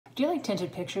Do you like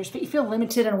tinted pictures, but you feel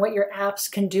limited on what your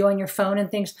apps can do on your phone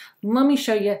and things? Let me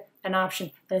show you an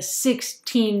option that has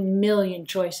 16 million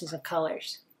choices of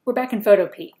colors. We're back in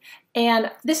photopea, and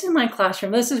this is my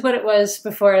classroom. This is what it was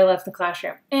before I left the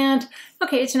classroom. And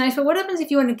okay, it's nice, but what happens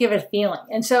if you want to give it a feeling?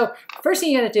 And so first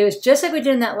thing you got to do is, just like we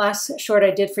did in that last short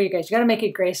I did for you guys, you got to make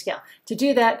it grayscale. To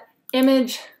do that,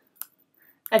 image,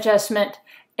 adjustment,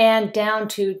 and down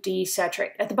to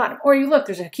desaturate at the bottom. Or you look,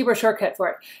 there's a keyboard shortcut for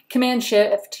it.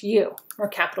 Command-Shift-U, or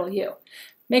capital U.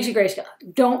 Makes it grayscale.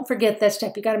 Don't forget that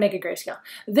step. You got to make it grayscale.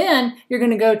 Then you're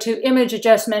going to go to Image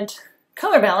Adjustment,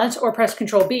 Color Balance, or press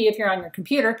Control-B if you're on your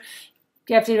computer.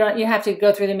 You have to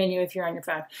go through the menu if you're on your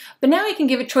phone. But now you can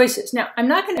give it choices. Now, I'm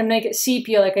not going to make it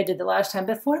sepia like I did the last time,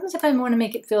 but what happens if I want to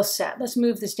make it feel sad? Let's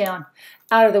move this down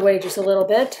out of the way just a little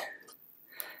bit.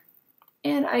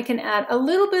 And I can add a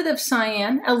little bit of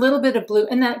cyan, a little bit of blue,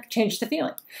 and that changes the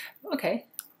feeling. Okay,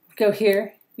 go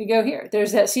here, you go here.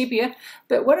 There's that sepia,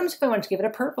 but what happens if I want to give it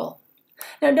a purple?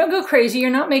 Now, don't go crazy.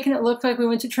 You're not making it look like we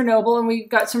went to Chernobyl and we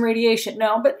got some radiation.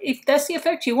 No, but if that's the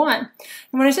effect you want.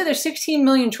 And when I said there's 16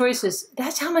 million choices,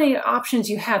 that's how many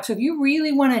options you have. So if you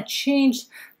really want to change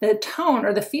the tone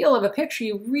or the feel of a picture,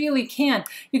 you really can.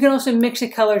 You can also mix the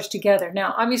colors together.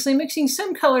 Now, obviously, mixing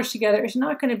some colors together is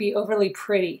not going to be overly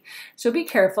pretty. So be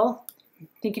careful.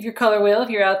 Think of your color wheel if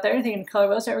you're out there thinking color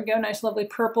wheels. There we go. Nice, lovely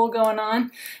purple going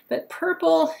on. But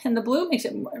purple and the blue makes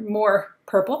it more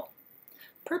purple.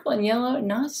 Purple and yellow,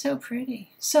 not so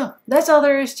pretty. So that's all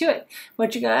there is to it.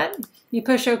 What you got, you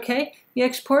push OK, you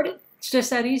export it. It's just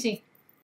that easy.